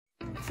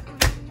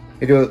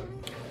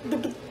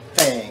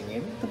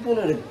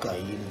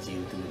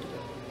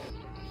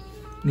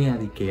നീ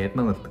അത് കേട്ട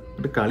നിർത്ത്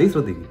എന്നിട്ട് കളി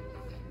ശ്രദ്ധിക്കും.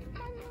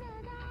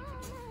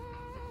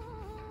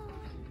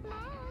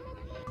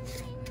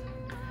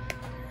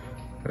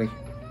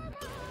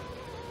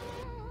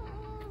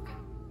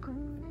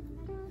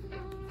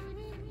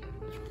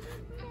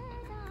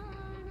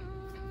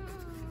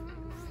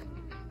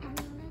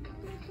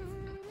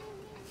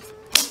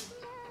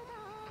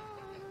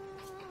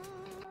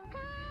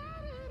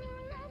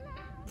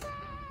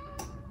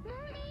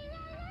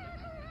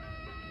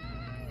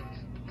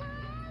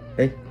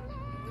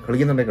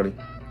 കളിക്കുന്നുണ്ടേ കളി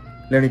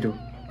ലേണിറ്റു.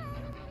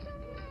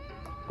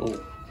 ഓ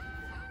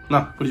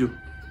പിടിച്ചു.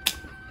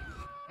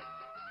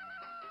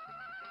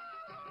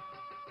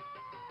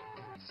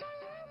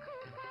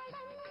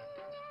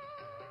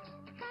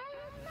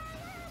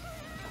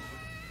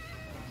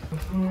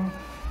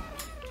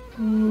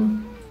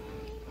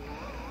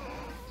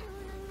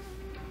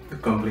 The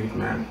complete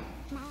man.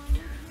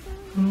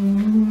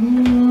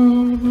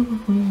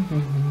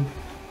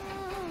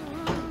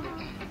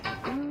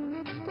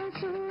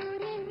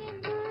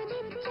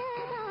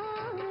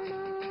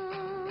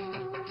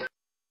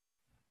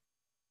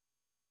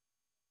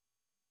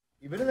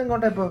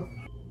 ഇവരിതെങ്ങോട്ടാ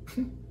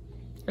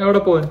എവിടെ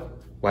പോവാൻ?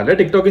 വല്ല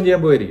ടിക്ടോക്കും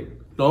ചെയ്യാൻ പോയിരിക്കും.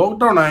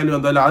 ലോക്ക്ഡൌൺ ആയാലും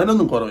എന്തായാലും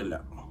അതിനൊന്നും കുറവില്ല.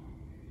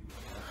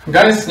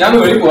 ഞാൻ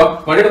വഴി പോവാ,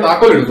 വഴിയുടെ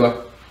താക്കോൽ എടുക്കുക.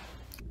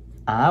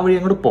 ആ വഴി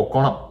അങ്ങോട്ട്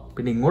പൊക്കോണം,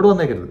 പിന്നെ ഇങ്ങോട്ട്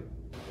വന്നേക്കരുത്.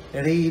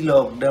 എടാ ഈ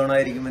ലോക്ക്ഡൌൺ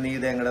ആയിരിക്കുമ്പോ നീ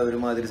ഇത് എങ്ങടെ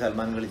ഒരുമാതിരി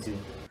സൽമാൻ കളിച്ച്?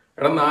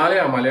 എടാ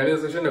നാളെയാ മലയാളി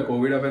അസോസിയേഷന്റെ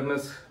കോവിഡ്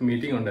അവയർനെസ്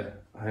മീറ്റിംഗ് ഉണ്ട്.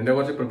 അതിന്റെ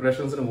കുറച്ച്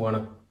പ്രിപ്പറേഷൻസിന്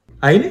പോവാണ്.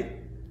 അതിന്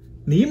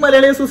നീ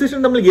മലയാളി അസോസിയേഷൻ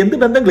തമ്മിൽ എന്ത്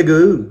ബന്ധം കളിക്ക്?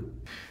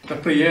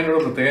 പ്രിയ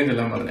എന്നോട് പ്രത്യേകം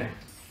ചെല്ലാൻ പറഞ്ഞേ.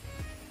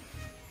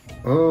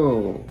 ഓ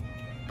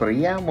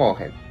പ്രിയ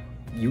മോഹൻ,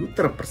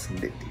 യൂത്ത്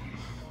റെപ്രസെന്റേറ്റീവ്.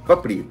 ഇപ്പൊ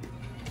പ്രിയ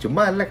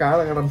ചുമ്മാ അല്ല കാള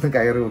കടന്ന്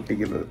കയറി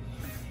ഒട്ടിക്കുന്നത്.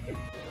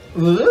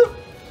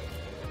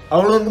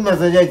 അവള് നിനക്ക്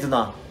മെസ്സേജ്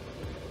അയച്ചതാ?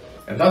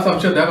 എന്താ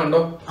സംശയം? എന്താ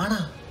കണ്ടോ? ആണാ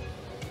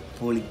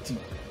പൊളിച്ച്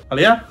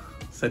അളിയാ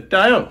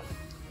സെറ്റായോ?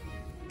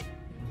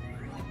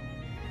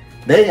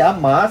 ഡേ ആ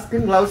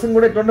മാസ്കും ഗ്ലൗസും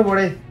കൂടെ ഇട്ടോണ്ട്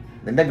പോടേ.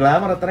 നിന്റെ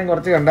ഗ്ലാമർ അത്രയും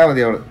കുറച്ച് കണ്ടാ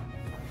മതി. അവള്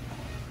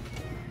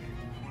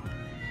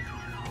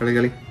കളി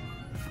കളി.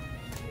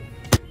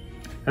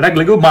 എടാ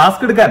ഗ്ലിഗു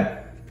മാസ്ക് എടുക്കാൻ.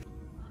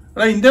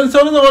 എടാ ഇന്ത്യൻ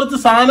സ്റ്റോറിൽ നിന്ന് കുറച്ച്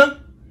സാധനം.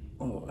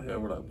 ഓ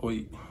എവിടെ പോയി?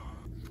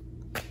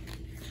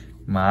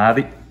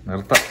 മാതി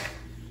നിർത്താം.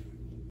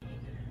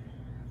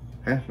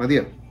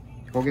 മതിയോ?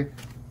 ഓക്കെ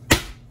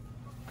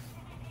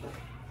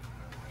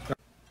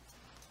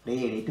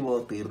എണീറ്റ് പോ,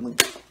 തീർന്നു.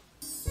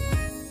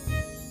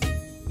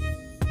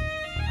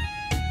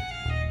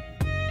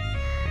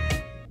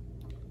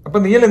 അപ്പൊ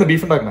നീയല്ലേ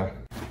ബീഫ് ഉണ്ടാക്കണ?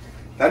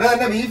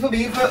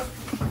 Beef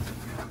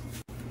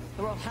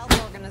The World Health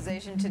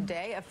Organization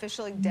today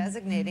officially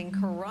designating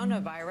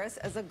coronavirus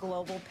as a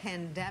global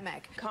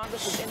pandemic.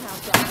 Congress's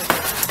in-house doctor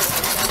this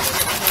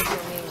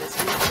week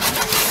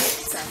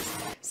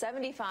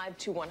 75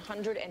 to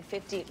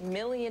 150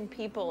 million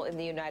people in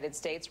the United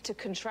States to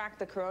contract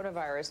the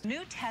coronavirus.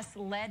 New tests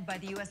led by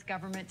the U.S.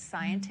 government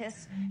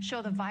scientists show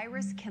the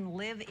virus can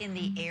live in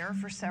the air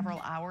for several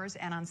hours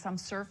and on some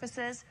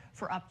surfaces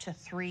for up to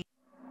 3.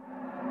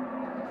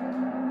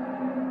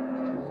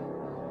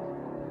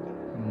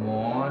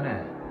 മോനെ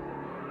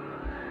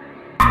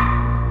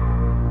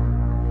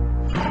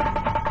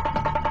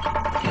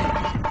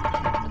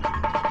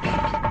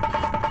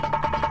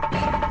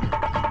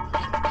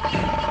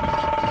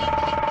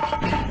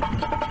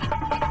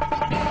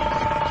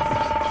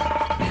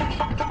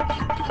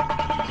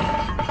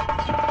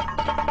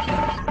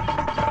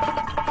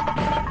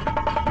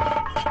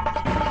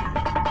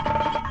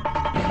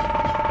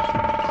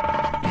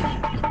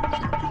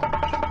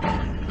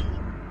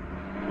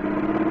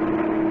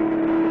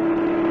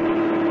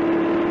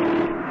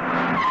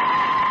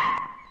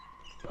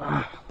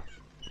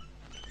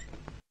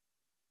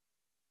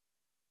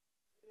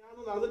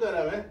നടന്നിട്ട്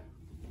വരാവേ.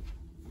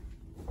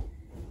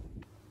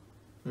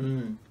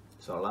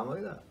 സൊള്ളാൻ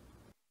പോയതാ.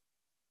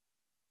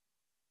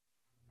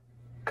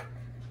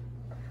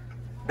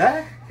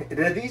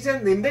 രതീശൻ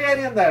നിന്റെ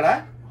കാര്യം എന്താടാ?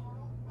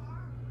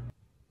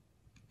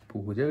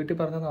 പൂജ വീട്ടിൽ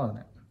പറഞ്ഞെന്നാ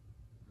പറഞ്ഞെ.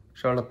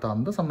 പക്ഷെ അവളെ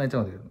തന്ത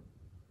സമ്മതിച്ചാൽ മതിയായിരുന്നു.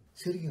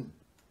 ശരിക്കും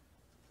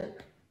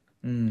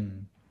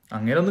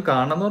അങ്ങനെ ഒന്ന്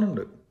കാണണം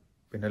പറഞ്ഞിട്ടുണ്ട്.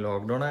 പിന്നെ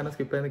ലോക്ക്ഡൌൺ ആയാലും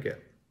സ്കിപ്പ് ആയി നിൽക്കുക.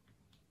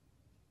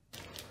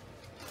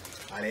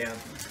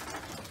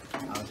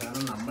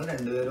 അവസാനം നമ്മൾ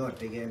രണ്ടുപേരും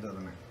ഒറ്റയ്ക്കായി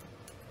തോന്നണേ.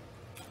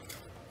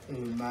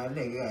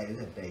 ഇവന്മാരുടെയൊക്കെ കാര്യം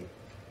സെറ്റായി.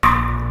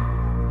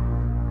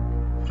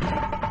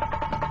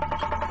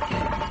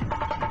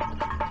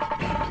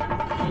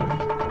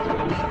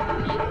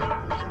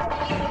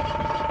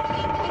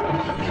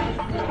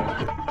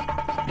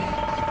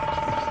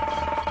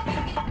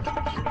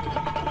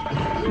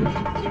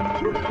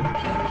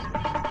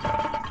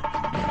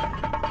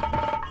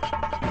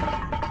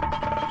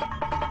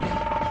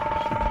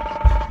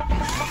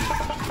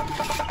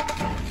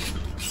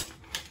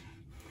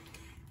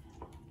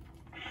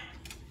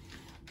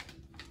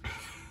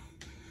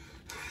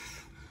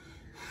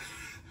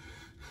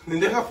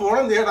 നിന്റെയൊക്കെ ഫോൺ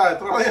എന്ത് ചെയ്യടാ?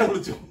 എത്ര ആളെ ഞാൻ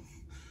വിളിച്ചു?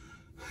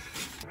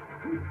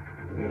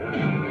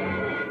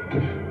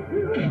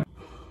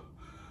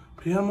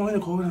 പ്രിയാമോഹന്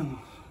കോവിഡാണ്.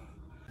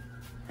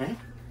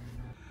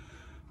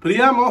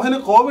 പ്രിയാമോഹന്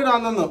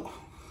കോവിഡാണെന്ന്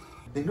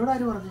നിന്നോട്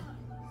ആര് പറഞ്ഞു?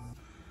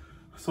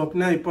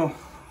 സ്വപ്ന ഇപ്പം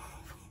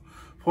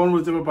ഫോൺ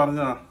വിളിച്ചപ്പോൾ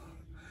പറഞ്ഞതാ.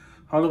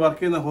 അവള് വർക്ക്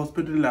ചെയ്യുന്ന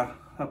ഹോസ്പിറ്റലിലാ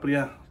ആ പ്രിയ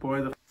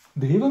പോയത്.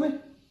 ദൈവമേ,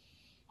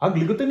 ആ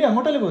ഗ്ലിഗത്തിന്റെ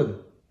അങ്ങോട്ടല്ലേ പോയത്?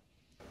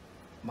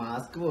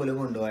 മാസ്ക് പോലും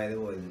കൊണ്ടുപോയത്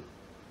പോയത്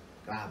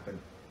കാപ്പൻ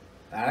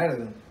താഴെ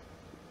എടുക്കുന്നു.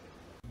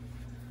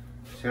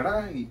 ചേടാ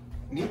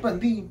നീ ഇപ്പൊ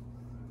എന്ത് ചെയ്യും?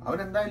 അവൻ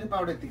എന്തായാലും ഇപ്പൊ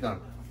അവിടെ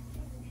എത്തിക്കാണും.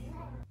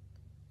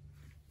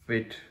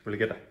 വെയിറ്റ്,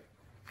 വിളിക്കട്ടെ.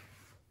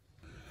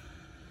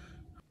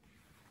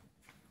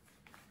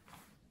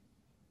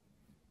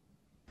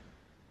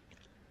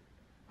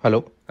 ഹലോ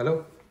ഹലോ,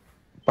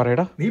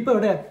 പറയടാ. നീ ഇപ്പൊ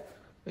എവിടെയാ?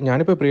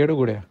 ഞാനിപ്പോൾ പ്രിയയുടെ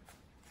കൂടെയാ.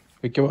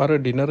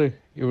 മിക്കവാറും ഡിന്നർ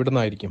ഇവിടെ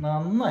നിന്നായിരിക്കും.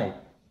 നന്നായി,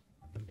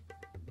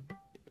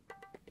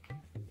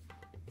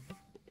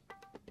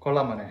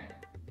 കൊള്ളാം മോനെ.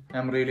 I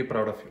am really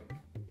proud of U.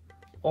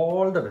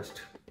 All the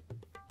best.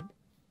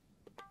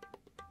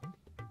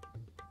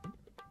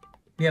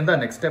 നീ എന്താ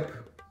നെക്സ്റ്റ് സ്റ്റെപ്പ്?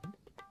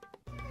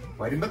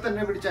 വരുമ്പോ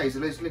തന്നെ പിടിച്ച്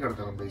ഐസൊലേഷനിൽ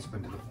കിടക്കണം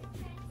ബേസ്മെന്റിൽ.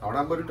 അവിടെ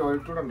ആകുമ്പോ ഒരു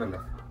ടോയ്ലറ്റ് കൂടെ ഉണ്ടല്ലോ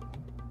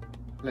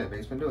അല്ലേ?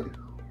 ബേസ്മെന്റ് മതി.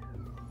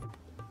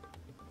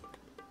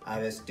 ആ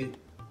വെസ്റ്റ്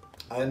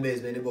അവൻ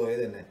ബേസ്മെന്റിൽ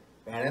പോയത് തന്നെ.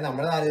 വേണമെങ്കിൽ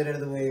നമ്മുടെ 4 പേരുടെ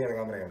അടുത്ത് പോയി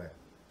കിടക്കാൻ പറയണേ.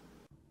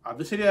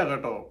 അത് ശരിയാ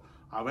കേട്ടോ.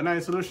 അവൻ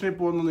ഐസൊലേഷനിൽ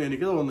പോകുന്നൊന്നും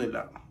എനിക്ക് തോന്നുന്നില്ല.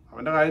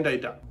 അവന്റെ കാര്യം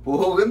ടൈറ്റാ.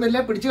 പോകുന്നില്ല,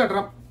 പിടിച്ചു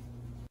കെട്ടണം.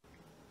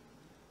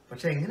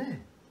 പക്ഷെ എങ്ങനെ?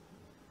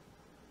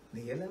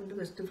 നീയല്ല അവന്റെ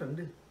ബെസ്റ്റ്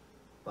ഫ്രണ്ട്,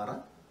 പറ.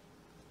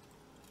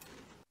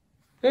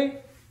 ഏയ്,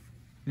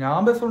 ഞാൻ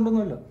ബെസ്റ്റ്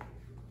ഫ്രണ്ടൊന്നുമില്ല,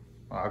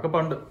 ആകെ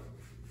പണ്ട്.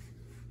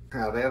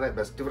 അതെ അതെ,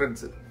 ബെസ്റ്റ്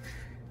ഫ്രണ്ട്സ്.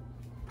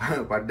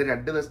 പണ്ട്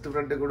 2 ബെസ്റ്റ്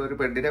ഫ്രണ്ട് കൂടെ ഒരു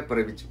പെണ്ണിനെ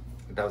പ്രേമിച്ചു.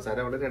 എന്നിട്ട്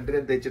അവസാനം അവിടെ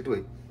 2 തെച്ചിട്ട്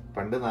പോയി.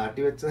 പണ്ട്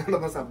നാട്ടി വെച്ച്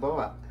നടന്ന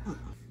സംഭവമാ.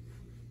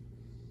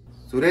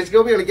 സുരേഷ്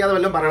ഗോപി കളിക്കാതെ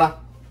വല്ലതും പറയടാ.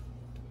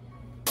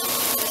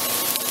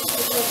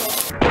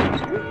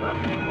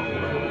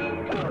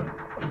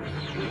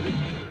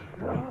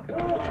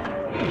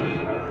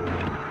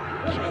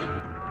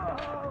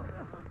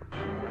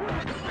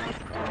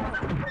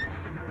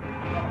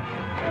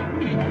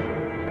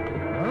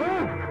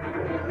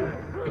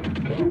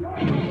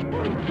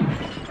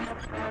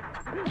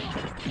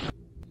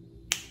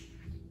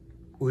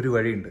 ഒരു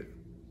വഴിയുണ്ട്,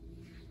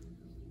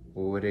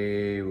 ഒരേ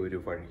ഒരു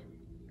വഴി.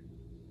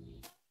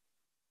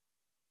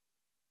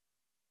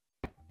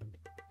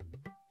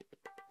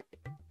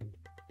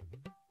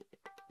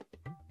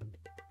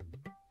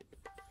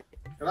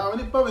 എടാ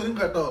അവനിപ്പോ വരും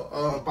കേട്ടോ.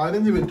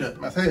 15 മിനിറ്റ്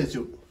മെസ്സേജ്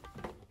അയച്ചു.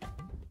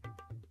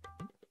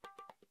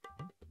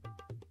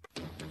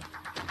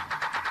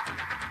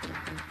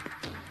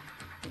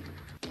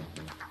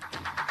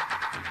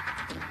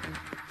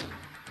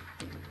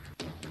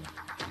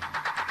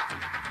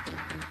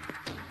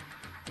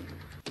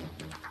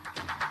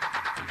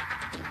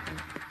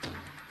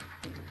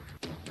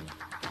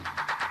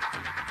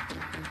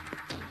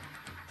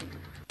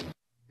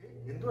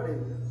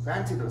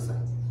 ഫാൻസി ഡ്രസ്സാ?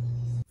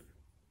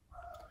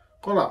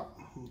 കൊള്ളാം,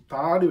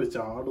 താടി വെച്ച്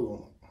ആട്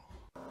തോന്നും.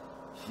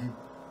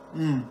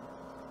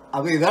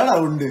 അപ്പൊ ഇതാണോ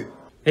ഉണ്ട്?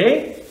 ഏയ്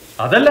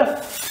അതല്ല,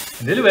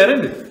 എന്തേലും വേറെ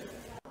ഉണ്ട്.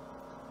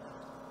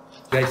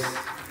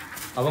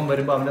 അവൻ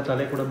വരുമ്പോ അവന്റെ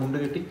തലയിൽ കൂടെ മുണ്ട്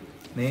കെട്ടി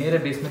നേരെ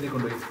ബേസ്മെന്റിൽ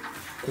കൊണ്ടുപോയി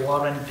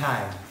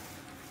ക്വാറന്റൈൻ.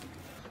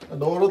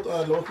 ഡോറ്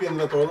ലോക്ക്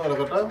ചെയ്യുന്നില്ല തോന്നുന്നു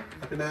കേട്ടോ.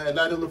 പിന്നെ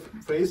എല്ലാരും ഒന്ന്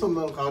ഫേസ്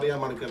ഒന്ന് കവർ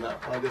ചെയ്യാൻ മണിക്കല്ല,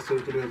 ജസ്റ്റ്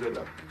ഒരു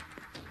തുണിയൊന്നുമില്ല.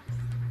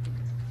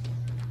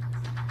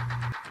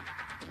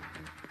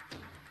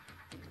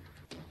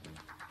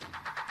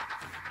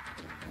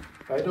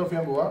 ലൈറ്റ് ഓഫ്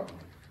ചെയ്യാൻ പോവാ.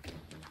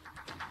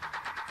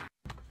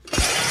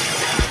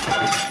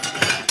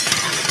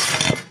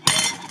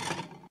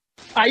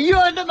 അയ്യോ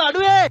എന്റെ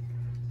നടുവേ!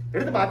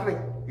 എടുത്ത് മാറ്റണേ,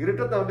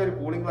 ഇരുട്ടത്ത് അവന്റെ ഒരു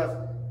കൂളിംഗ് ഗ്ലാസ്.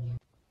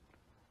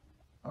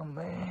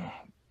 അമ്മേ,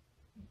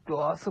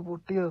 ഗ്ലാസ്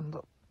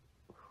പൊട്ടിയതെന്തോ.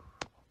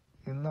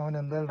 ഇന്ന് അവൻ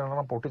എന്തായാലും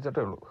 2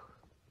 പൊട്ടിച്ചിട്ടേ ഉള്ളൂ.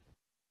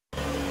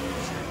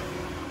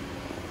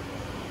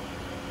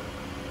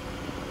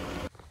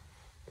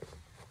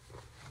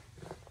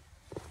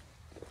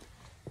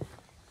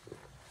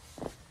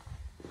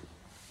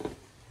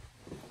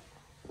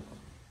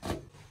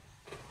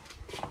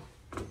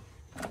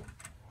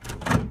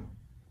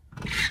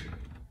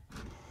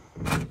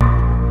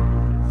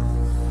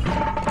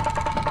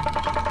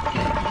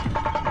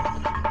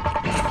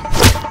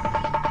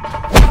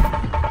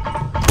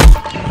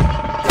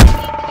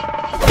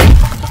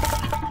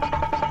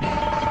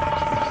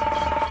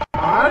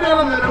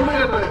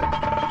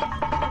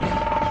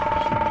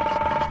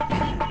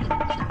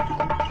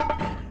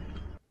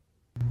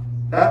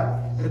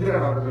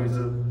 എന്തിനാണ് അവിടെ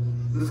ചോദിച്ചത്?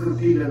 ഇത്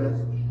സ്കൃതിയില്ലല്ലോ.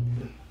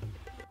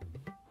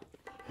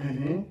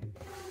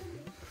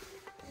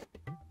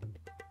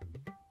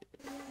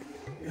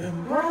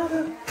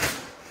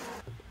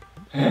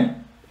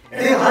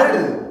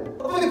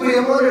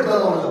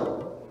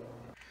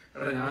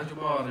 ഞാൻ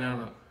ചുമ്മാ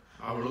പറഞ്ഞാണ്.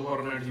 അവള്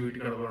കുറഞ്ഞടിച്ച് വീട്ടിൽ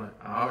കിടപ്പാണ്.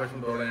 ആ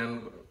വിഷമത്തോടെ ഞാൻ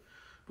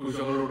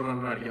പുരുഷങ്ങളോട്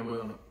അടിക്കാൻ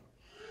പോയതാണ്.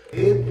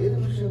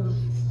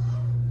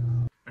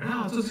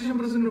 Association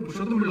president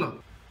Purushottam Pillai.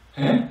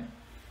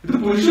 ഇത്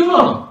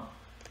പുരുഷങ്ങളാണോ?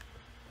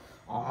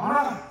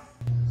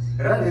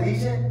 എടാ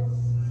രതീഷേ,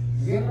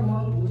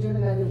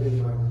 പൂജയുടെ കാര്യം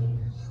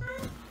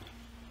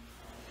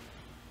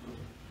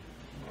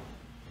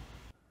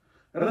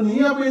എടാ നീ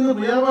അപ്പൊ ഇന്ന്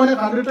പ്രിയാമോനെ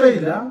കണ്ടിട്ടേ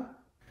ഇല്ല?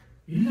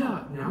 ഇല്ല,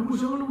 ഞാൻ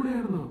പുരുഷങ്ങളുടെ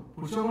കൂടെയായിരുന്നു.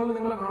 പുരുഷങ്ങളിൽ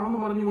നിങ്ങളെ കാണാമെന്ന്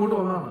പറഞ്ഞ് ഇങ്ങോട്ട്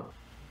വന്നതാണ്.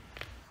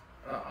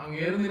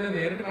 അങ്ങേര് നിന്നെ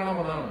നേരിട്ട് കാണാൻ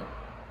വന്നതാണ്.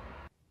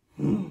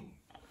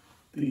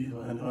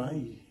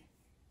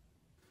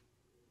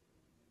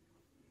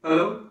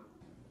 ഹലോ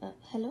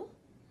ഹലോ,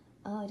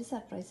 ഒരു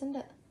സർപ്രൈസ്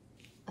ഉണ്ട്.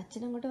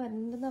 അച്ഛൻ അങ്ങോട്ട്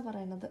വരണ്ടെന്നാ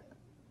പറയണത്.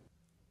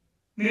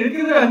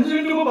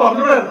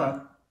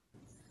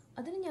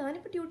 അതിന്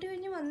ഞാനിപ്പോ ഡ്യൂട്ടി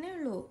കഴിഞ്ഞ് വന്നേ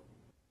ഉള്ളൂ.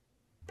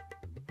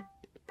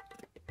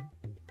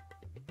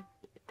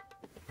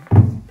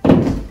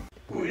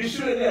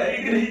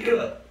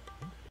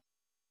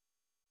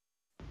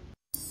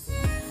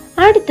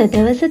 അടുത്ത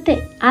ദിവസത്തെ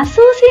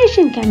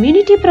അസോസിയേഷൻ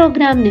കമ്മ്യൂണിറ്റി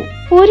പ്രോഗ്രാമിന്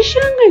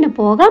പുരുഷാംഗത്തിന്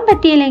പോകാൻ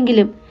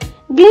പറ്റിയില്ലെങ്കിലും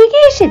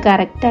ഗ്ലിഗേഷ്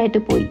കറക്റ്റായിട്ട്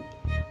പോയി.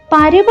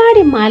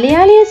 പരിപാടി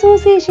മലയാളി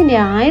അസോസിയേഷന്റെ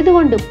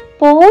ആയതുകൊണ്ടും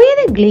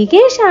പോയത്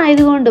ഗ്ലിഗേഷ്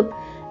ആയതുകൊണ്ടും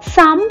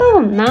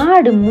സംഭവം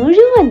നാട്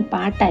മുഴുവൻ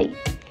പാട്ടായി.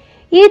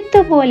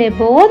 ഇതുപോലെ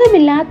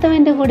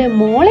ബോധമില്ലാത്തവന്റെ കൂടെ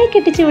മോളെ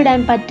കെട്ടിച്ചു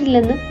വിടാൻ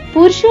പറ്റില്ലെന്ന്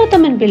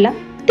പുരുഷോത്തമൻ പിള്ള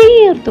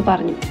തീർത്തു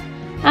പറഞ്ഞു.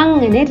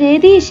 അങ്ങനെ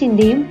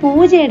രതീഷിന്റെയും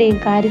പൂജയുടെയും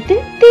കാര്യത്തിൽ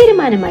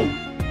തീരുമാനമായി.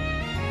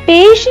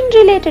 പേഷ്യന്റ്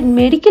റിലേറ്റഡ്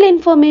മെഡിക്കൽ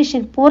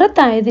ഇൻഫർമേഷൻ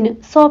പുറത്തായതിന്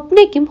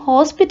സ്വപ്നയ്ക്കും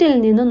ഹോസ്പിറ്റലിൽ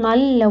നിന്നും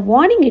നല്ല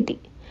വാർണിംഗ് കിട്ടി.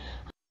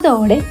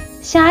 അതോടെ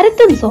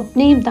ശരത്തും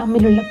സ്വപ്നയും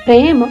തമ്മിലുള്ള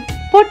പ്രേമം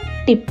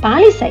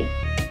പൊട്ടിപ്പാളിസായി.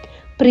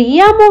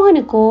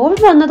 പ്രിയാമോഹന്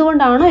കോവിഡ്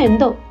വന്നതുകൊണ്ടാണോ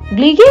എന്തോ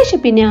ഗ്ലിഗേഷ്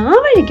പിന്നെ ആ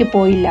വഴിക്ക്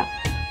പോയില്ല.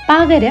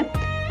 പകരം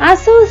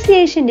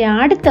അസോസിയേഷന്റെ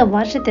അടുത്ത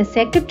വർഷത്തെ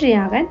സെക്രട്ടറി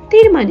ആകാൻ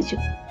തീരുമാനിച്ചു.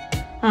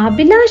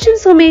 അഭിലാഷും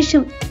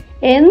സുമേഷും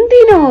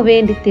എന്തിനോ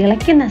വേണ്ടി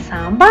തിളയ്ക്കുന്ന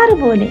സാമ്പാർ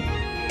പോലെ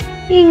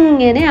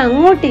ഇങ്ങനെ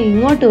അങ്ങോട്ടും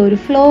ഇങ്ങോട്ടും ഒരു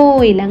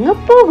ഫ്ലോയിൽ അങ്ങ്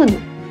പോകുന്നു.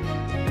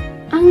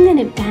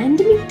 അങ്ങനെ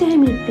പാൻഡമിക്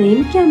ടൈമിൽ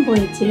പ്രേമിക്കാൻ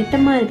പോയ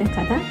ചേട്ടന്മാരുടെ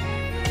കഥ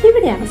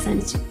ഇവിടെ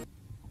അവസാനിച്ചു.